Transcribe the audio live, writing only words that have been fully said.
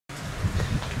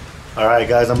Alright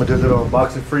guys, I'm gonna do a little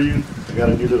unboxing for you. I got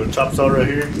a new little chop saw right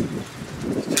here.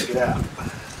 Let's check it out.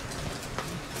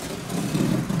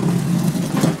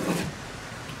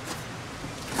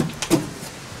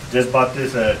 Just bought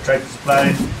this at Tractor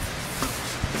Supply.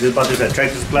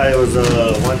 It was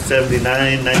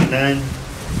 $179.99.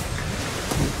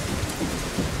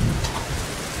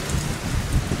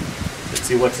 Let's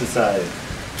see what's inside.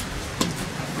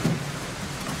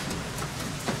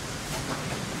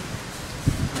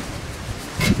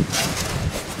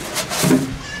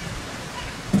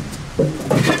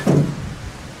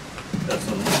 Got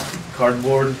some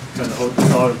cardboard trying to hold the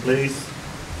saw in place.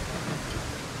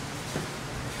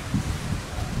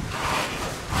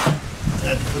 I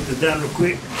have to put this down real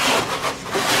quick.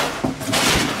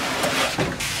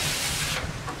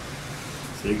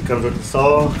 So it comes with the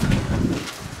saw,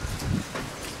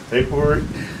 paperwork,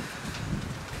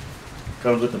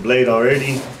 comes with the blade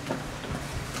already.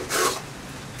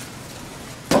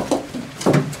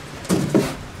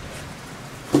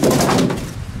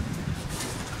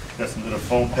 Got some little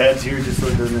foam pads here just so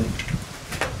it doesn't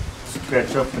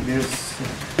scratch up with this. So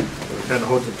it kind of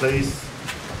holds in place.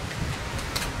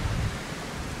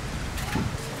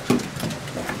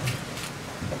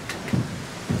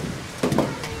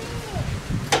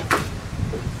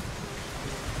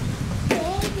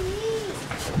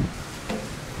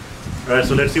 Alright,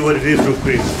 so let's see what it is real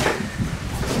quick.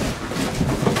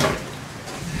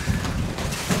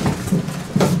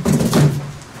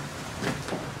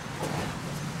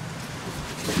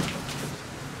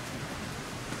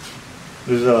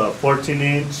 This is a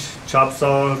 14-inch chop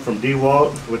saw from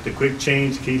DeWALT with the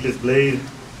QUik-Change keyless blade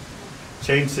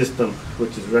chain system,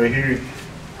 which is right here.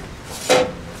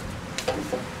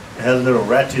 It has a little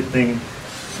ratchet thing.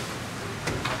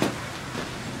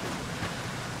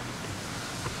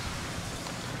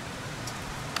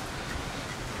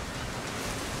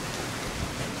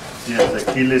 Yeah, the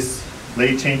keyless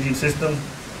blade changing system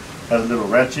has a little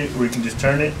ratchet where you can just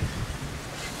turn it.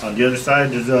 On the other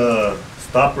side, there's a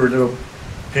stopper, little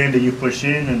pin that you push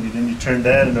in, and then you turn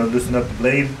that, and it'll loosen up the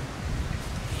blade.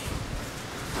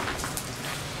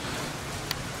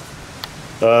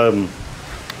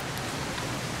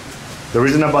 The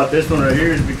reason I bought this one right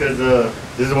here is because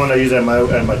this is the one I use at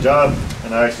my job,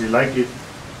 and I actually like it.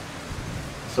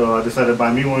 So I decided to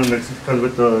buy me one that comes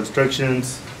with the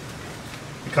instructions.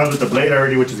 It comes with the blade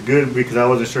already, which is good because I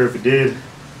wasn't sure if it did.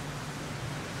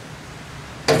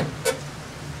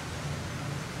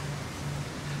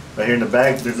 Right here in the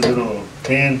back, there's a little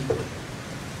pin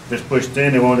that's pushed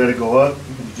in. It won't let it go up.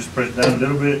 You just press down a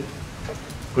little bit,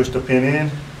 push the pin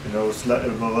in, and it'll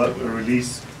go up or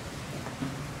release.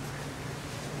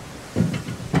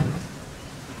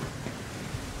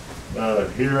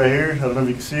 Right here, I don't know if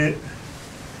you can see it.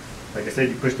 Like I said,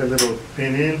 you push that little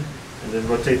pin in, and then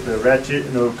rotate the ratchet,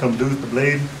 and it'll come loose the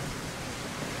blade.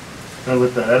 Now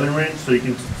with the Allen wrench, so you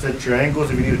can set your angles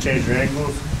if you need to change your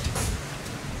angles.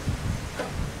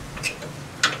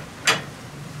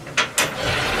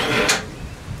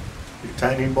 Your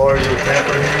tightening bar, little clamp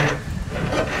right here.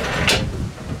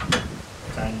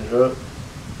 Tighten it up.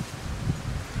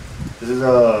 This is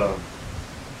a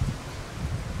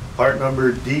part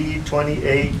number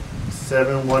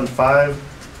D28715.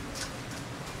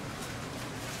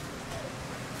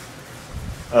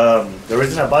 The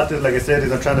reason I bought this, like I said,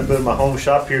 is I'm trying to build my home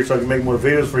shop here so I can make more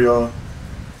videos for y'all.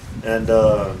 And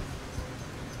I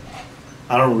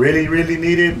don't really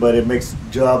need it, but it makes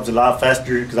jobs a lot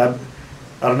faster. Because I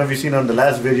don't know if you've seen on the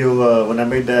last video when I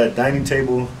made that dining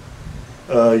table.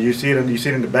 You see it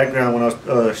in the background when I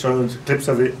was showing some clips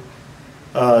of it.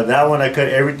 That one I cut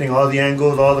everything, all the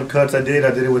angles, all the cuts I did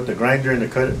it with the grinder and the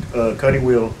cutting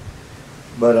wheel.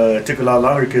 But it took a lot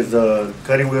longer because the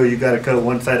cutting wheel, you got to cut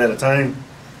one side at a time.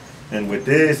 And with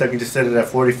this, I can just set it at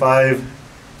 45,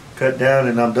 cut down,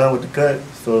 and I'm done with the cut.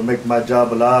 So it'll make my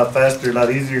job a lot faster, a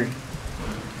lot easier.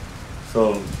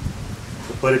 So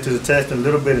we'll put it to the test in a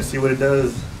little bit and see what it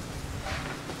does.